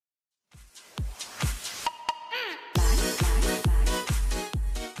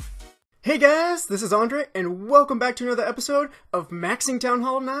Hey guys, this is Andre, and welcome back to another episode of Maxing Town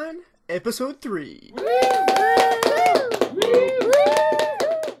Hall 9, Episode 3.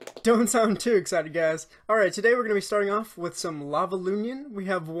 Don't sound too excited, guys. Alright, today we're going to be starting off with some Lavaloonion. We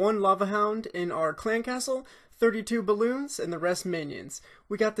have one Lava Hound in our clan castle, 32 balloons, and the rest minions.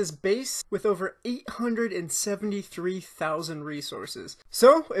 We got this base with over 873,000 resources.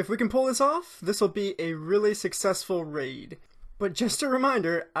 So, if we can pull this off, this will be a really successful raid. But just a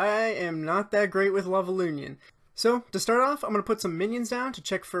reminder, I am not that great with Lavaloonion. So, to start off, I'm going to put some minions down to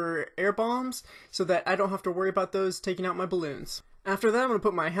check for air bombs so that I don't have to worry about those taking out my balloons. After that, I'm going to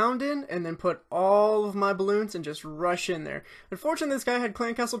put my Hound in and then put all of my balloons and just rush in there. Unfortunately, this guy had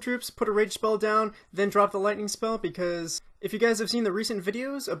clan castle troops, put a rage spell down, then drop the lightning spell because if you guys have seen the recent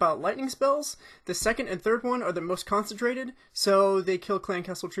videos about lightning spells, the second and third one are the most concentrated, so they kill clan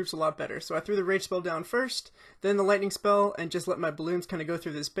castle troops a lot better. So I threw the rage spell down first, then the lightning spell, and just let my balloons kind of go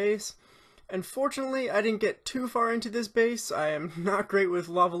through this base. Unfortunately, I didn't get too far into this base. I am not great with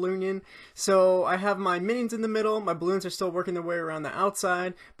Lavaloonion, so I have my minions in the middle, my balloons are still working their way around the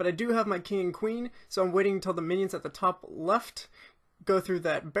outside, but I do have my king and queen, so I'm waiting until the minions at the top left go through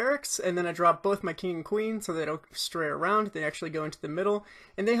that barracks, and then I drop both my king and queen so they don't stray around, they actually go into the middle,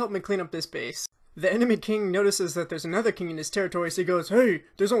 and they help me clean up this base. The enemy king notices that there's another king in his territory, so he goes, "Hey,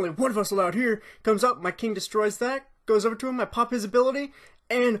 there's only one of us allowed here." Comes up, my king destroys that, goes over to him, I pop his ability,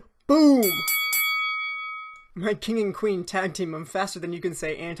 and boom! My king and queen tag team him faster than you can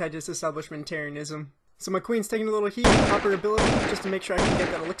say anti-disestablishmentarianism. So my queen's taking a little heat, pop her ability, just to make sure I can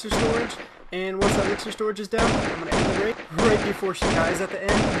get that elixir storage. And once that elixir storage is down, I'm going to end the raid right before she dies at the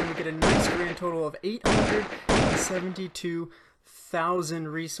end, and then we get a nice grand total of 872,000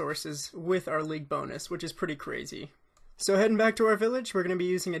 resources with our league bonus, which is pretty crazy. So heading back to our village, we're going to be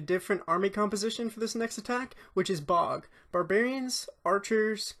using a different army composition for this next attack, which is BAWG. Barbarians,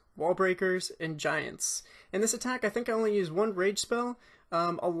 Archers, Wall Breakers, and Giants. In this attack, I think I only use one rage spell.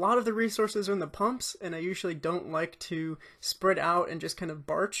 A lot of the resources are in the pumps, and I usually don't like to spread out and just kind of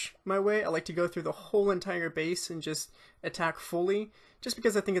barch my way. I like to go through the whole entire base and just attack fully, just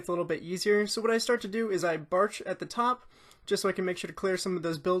because I think it's a little bit easier. So what I start to do is I barch at the top, just so I can make sure to clear some of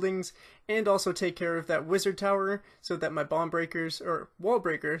those buildings, and also take care of that wizard tower, so that my bomb breakers, or wall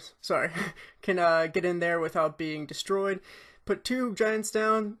breakers, sorry, can get in there without being destroyed. Put 2 giants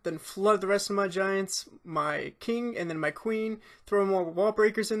down, then flood the rest of my giants, my king, and then my queen, throw more wall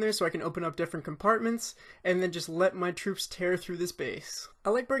breakers in there so I can open up different compartments, and then just let my troops tear through this base.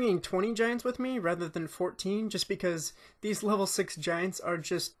 I like bringing 20 giants with me rather than 14, just because these level 6 giants are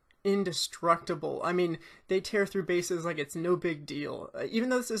just indestructible. I mean, they tear through bases like it's no big deal. Even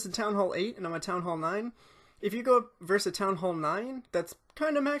though this is a Town Hall 8 and I'm a Town Hall 9, if you go up versus a Town Hall 9 that's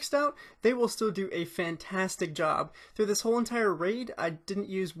kind of maxed out, they will still do a fantastic job. Through this whole entire raid, I didn't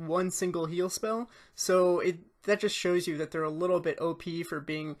use one single heal spell, so that just shows you that they're a little bit OP for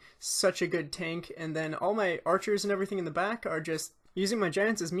being such a good tank, and then all my archers and everything in the back are just using my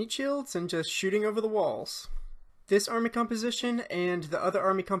giants as meat shields and just shooting over the walls. This army composition and the other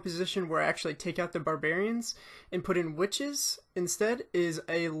army composition where I actually take out the barbarians and put in witches instead is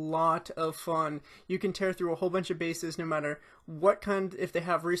a lot of fun. You can tear through a whole bunch of bases no matter what kind, if they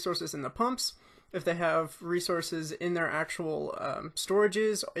have resources in the pumps, if they have resources in their actual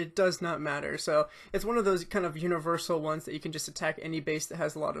storages, it does not matter. So it's one of those kind of universal ones that you can just attack any base that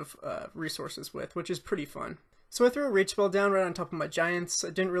has a lot of resources with, which is pretty fun. So I threw a rage spell down right on top of my giants.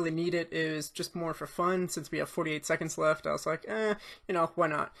 I didn't really need it. It was just more for fun since we have 48 seconds left. I was like, why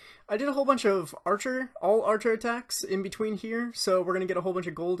not? I did a whole bunch of all archer attacks in between here. So we're going to get a whole bunch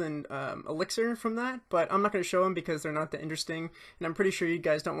of gold and elixir from that. But I'm not going to show them because they're not that interesting. And I'm pretty sure you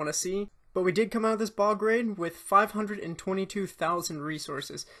guys don't want to see. But we did come out of this BAWG raid with 522,000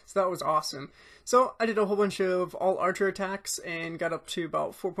 resources, so that was awesome. So I did a whole bunch of all archer attacks and got up to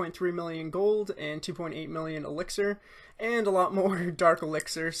about 4.3 million gold and 2.8 million elixir, and a lot more dark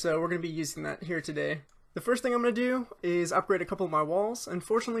elixir, so we're going to be using that here today. The first thing I'm going to do is upgrade a couple of my walls.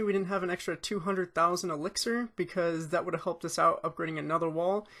 Unfortunately, we didn't have an extra 200,000 elixir because that would have helped us out upgrading another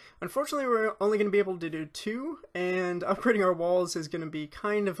wall. Unfortunately, we're only going to be able to do 2, and upgrading our walls is going to be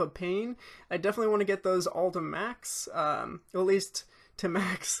kind of a pain. I definitely want to get those all to max, at least to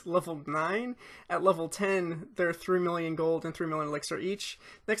max level 9. At level 10, they're 3 million gold and 3 million elixir each.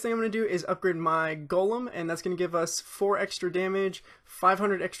 Next thing I'm going to do is upgrade my Golem, and that's going to give us 4 extra damage,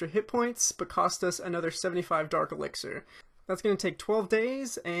 500 extra hit points, but cost us another 75 dark elixir. That's going to take 12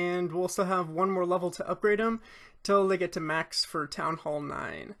 days, and we'll still have one more level to upgrade them till they get to max for Town Hall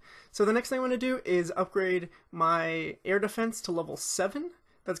 9. So the next thing I want to do is upgrade my air defense to level 7.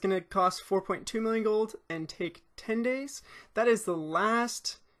 That's going to cost 4.2 million gold and take 10 days. That is the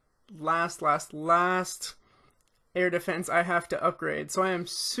last last air defense I have to upgrade, so I am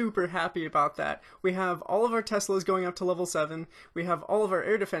super happy about that. We have all of our Teslas going up to level 7, we have all of our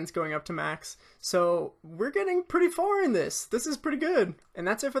air defense going up to max, so we're getting pretty far in this. This is pretty good. And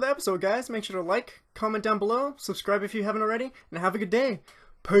that's it for the episode, guys. Make sure to like, comment down below, subscribe if you haven't already, and have a good day.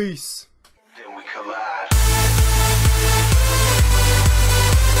 Peace!